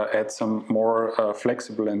and add some more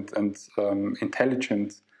flexible and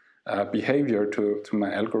intelligent behavior to my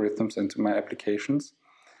algorithms and to my applications.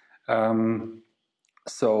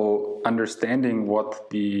 So understanding what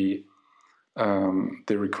the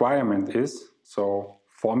requirement is, so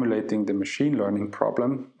formulating the machine learning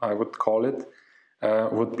problem, I would call it,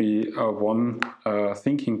 would be one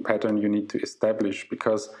thinking pattern you need to establish,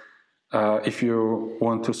 because if you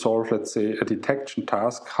want to solve, let's say, a detection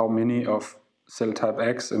task, how many of cell type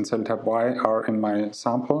X and cell type Y are in my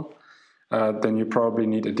sample, then you probably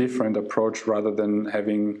need a different approach rather than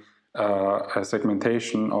having a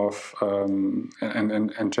segmentation of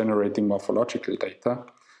and generating morphological data.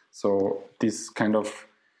 So this kind of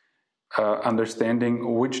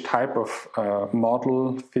understanding which type of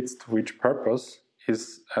model fits to which purpose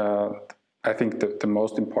is, I think, the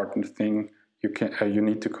most important thing you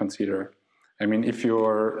need to consider. I mean, if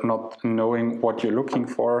you're not knowing what you're looking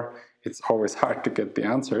for, it's always hard to get the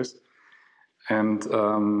answers. And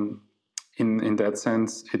in that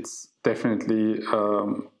sense, it's definitely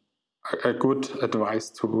a good advice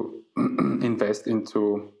to invest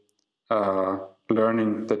into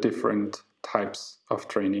learning the different types of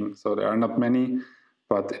training. So there are not many,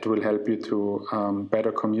 but it will help you to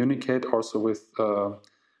better communicate also with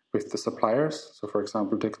the suppliers. So, for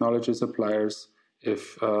example, technology suppliers,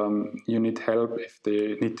 if you need help, if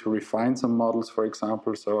they need to refine some models, for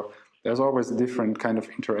example. So there's always a different kind of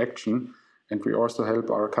interaction. And we also help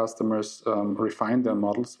our customers refine their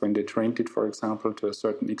models when they trained it, for example, to a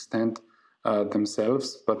certain extent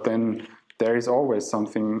themselves. But then there is always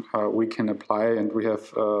something we can apply, and we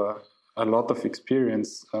have a lot of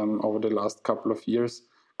experience over the last couple of years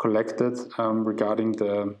collected regarding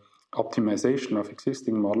the optimization of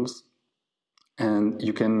existing models. And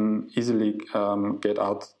you can easily get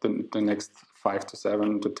out the next 5 to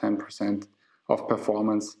 7 to 10% of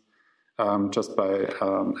performance just by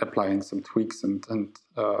applying some tweaks and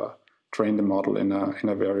train the model in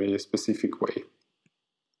a very specific way.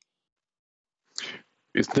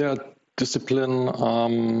 Is there a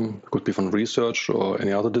discipline, could be from research or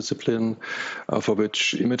any other discipline, for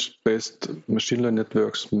which image-based machine learning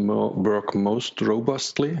networks work most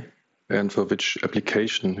robustly, and for which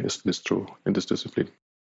application is this true in this discipline?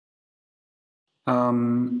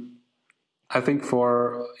 I think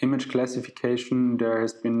for image classification, there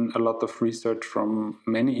has been a lot of research from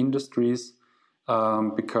many industries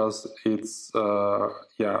because it's a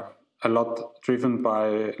lot driven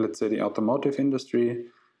by, let's say, the automotive industry,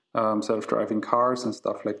 self-driving cars and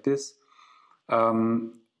stuff like this.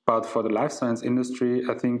 But for the life science industry,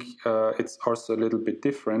 I think it's also a little bit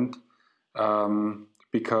different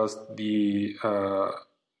because the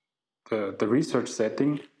research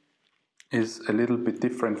setting is a little bit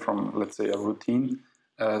different from, let's say, a routine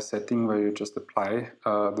setting where you just apply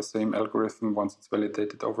the same algorithm once it's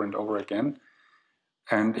validated over and over again.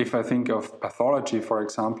 And if I think of pathology, for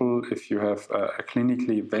example, if you have a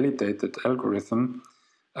clinically validated algorithm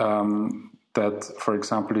that, for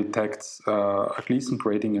example, detects a Gleason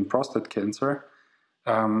grading in prostate cancer,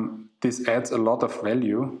 this adds a lot of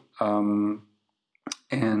value.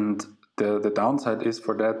 And the downside is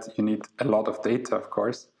for that you need a lot of data, of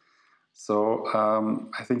course. So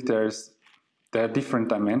I think there are different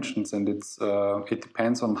dimensions, and it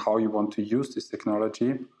depends on how you want to use this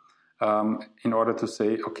technology in order to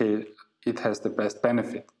say, okay, it has the best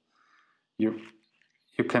benefit. You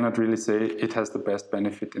cannot really say it has the best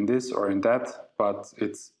benefit in this or in that, but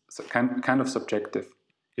it's kind of subjective.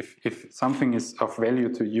 If something is of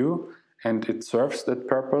value to you and it serves that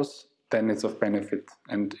purpose, then it's of benefit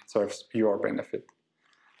and it serves your benefit.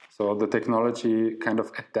 So the technology kind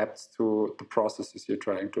of adapts to the processes you're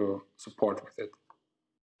trying to support with it.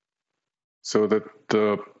 So that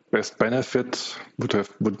the best benefit which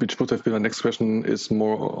would have been the next question, is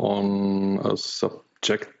more on a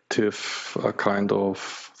subjective kind of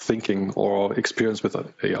thinking or experience with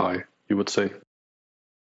AI, you would say?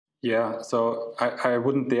 Yeah, so I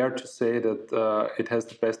wouldn't dare to say that it has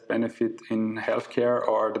the best benefit in healthcare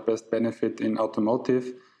or the best benefit in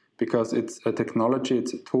automotive, because it's a technology,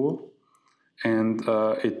 it's a tool, and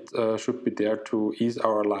it should be there to ease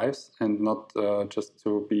our lives and not just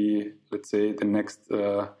to be, let's say, the next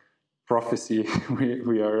prophecy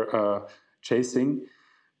we are chasing.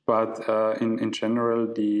 But in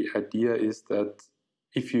general, the idea is that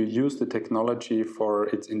if you use the technology for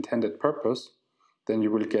its intended purpose, then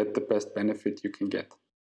you will get the best benefit you can get.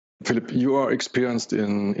 Philipp, you are experienced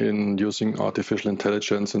in using artificial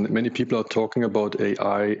intelligence, and many people are talking about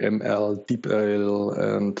AI, ML, DeepL,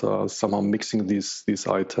 and somehow mixing these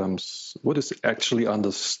items. What is actually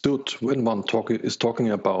understood when one is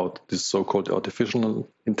talking about this so-called artificial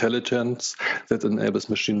intelligence that enables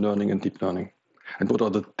machine learning and deep learning? And what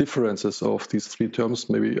are the differences of these three terms?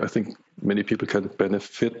 Maybe I think many people can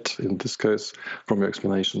benefit in this case from your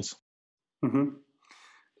explanations. Mm-hmm.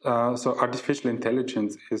 So artificial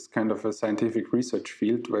intelligence is kind of a scientific research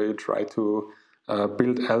field where you try to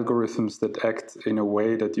build algorithms that act in a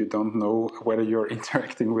way that you don't know whether you're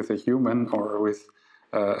interacting with a human or with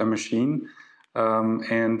a machine.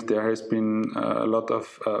 And there has been a lot of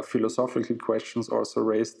philosophical questions also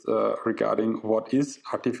raised regarding what is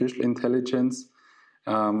artificial intelligence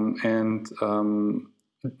And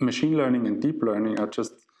machine learning and deep learning are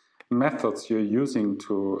just methods you're using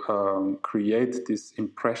to create this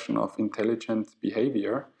impression of intelligent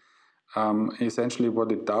behavior. Essentially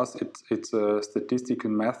what it does, it's a statistical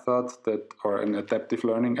method or an adaptive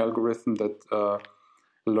learning algorithm that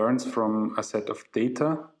learns from a set of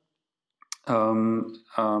data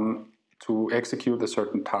to execute a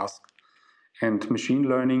certain task. And machine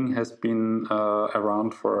learning has been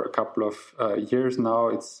around for a couple of years now.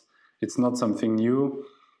 It's not something new,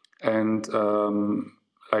 and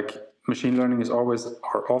machine learning is always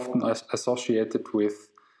or often associated with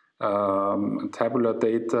tabular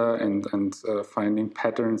data and finding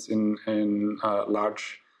patterns in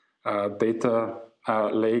large data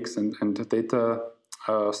lakes and data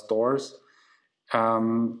stores.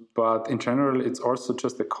 But in general, it's also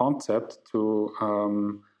just a concept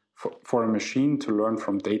for a machine to learn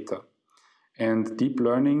from data. And deep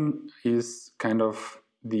learning is kind of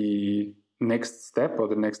the next step or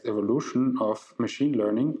the next evolution of machine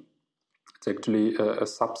learning. It's actually a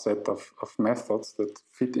subset of methods that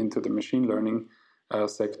fit into the machine learning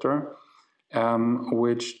sector,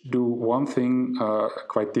 which do one thing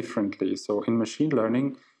quite differently. So in machine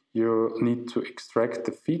learning, you need to extract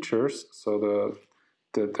the features, so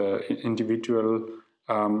the individual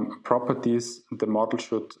properties the model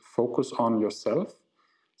should focus on yourself.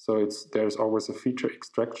 So there's always a feature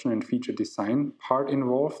extraction and feature design part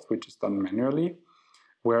involved, which is done manually.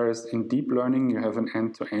 Whereas in deep learning, you have an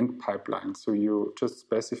end-to-end pipeline. So you just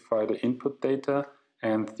specify the input data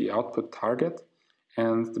and the output target,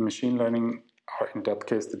 and the machine learning, or in that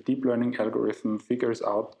case, the deep learning algorithm, figures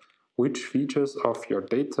out which features of your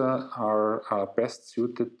data are best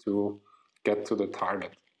suited to get to the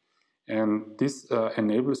target. And this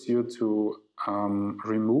enables you to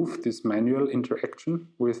remove this manual interaction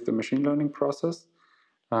with the machine learning process,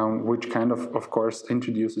 which kind of course,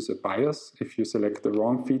 introduces a bias. If you select the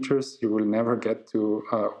wrong features, you will never get to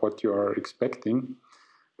what you are expecting.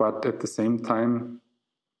 But at the same time,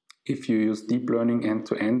 if you use deep learning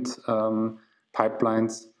end-to-end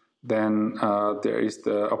pipelines, then there is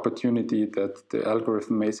the opportunity that the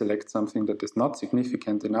algorithm may select something that is not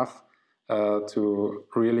significant enough to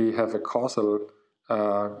really have a causal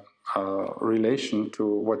relation to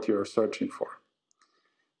what you're searching for.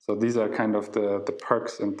 So these are kind of the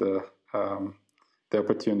perks and the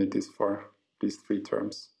opportunities for these three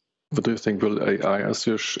terms. What do you think? Will AI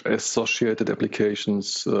associated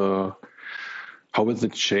applications, how will they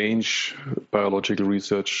change biological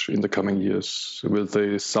research in the coming years? Will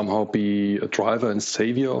they somehow be a driver and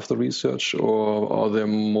savior of the research, or are they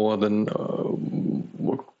more than,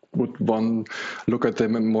 would one look at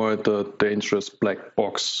them more at the dangerous black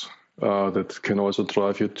box that can also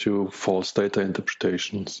drive you to false data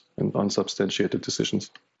interpretations and unsubstantiated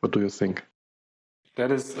decisions? What do you think?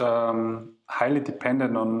 That is highly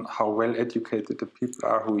dependent on how well educated the people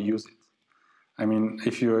are who use it. I mean,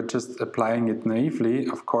 if you're just applying it naively,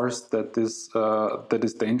 of course, that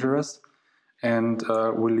is dangerous and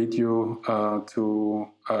will lead you to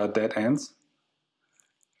dead ends.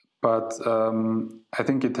 But I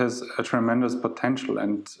think it has a tremendous potential,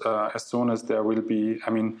 and as soon as there will be, I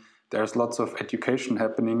mean, there's lots of education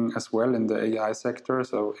happening as well in the AI sector.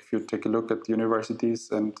 So if you take a look at universities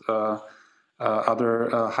and other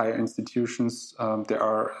higher institutions, there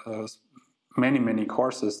are many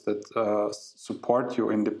courses that support you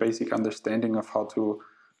in the basic understanding of how to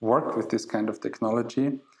work with this kind of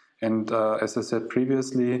technology. And as I said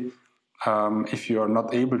previously, if you are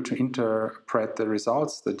not able to interpret the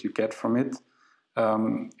results that you get from it,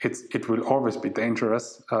 it will always be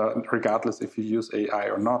dangerous, regardless if you use AI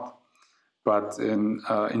or not. But in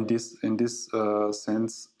this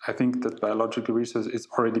sense, I think that biological research is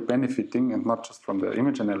already benefiting, and not just from the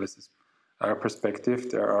image analysis perspective.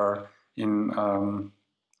 There are in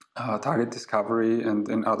target discovery and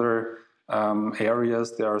in other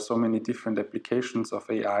areas, there are so many different applications of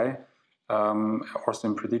AI, also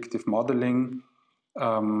in predictive modeling,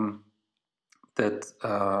 that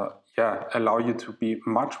allow you to be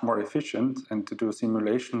much more efficient and to do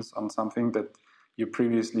simulations on something that you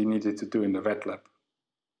previously needed to do in the wet lab.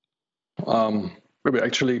 We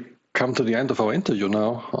actually come to the end of our interview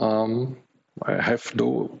now. I have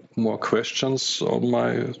no more questions on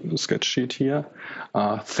my sketch sheet here.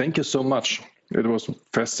 Thank you so much. It was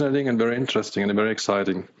fascinating and very interesting and very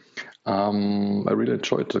exciting. I really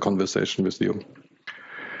enjoyed the conversation with you.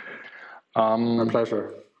 My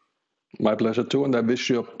pleasure. My pleasure too, and I wish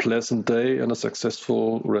you a pleasant day and a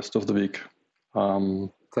successful rest of the week.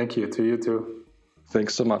 Thank you, to you too.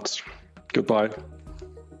 Thanks so much. Goodbye.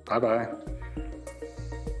 Bye-bye.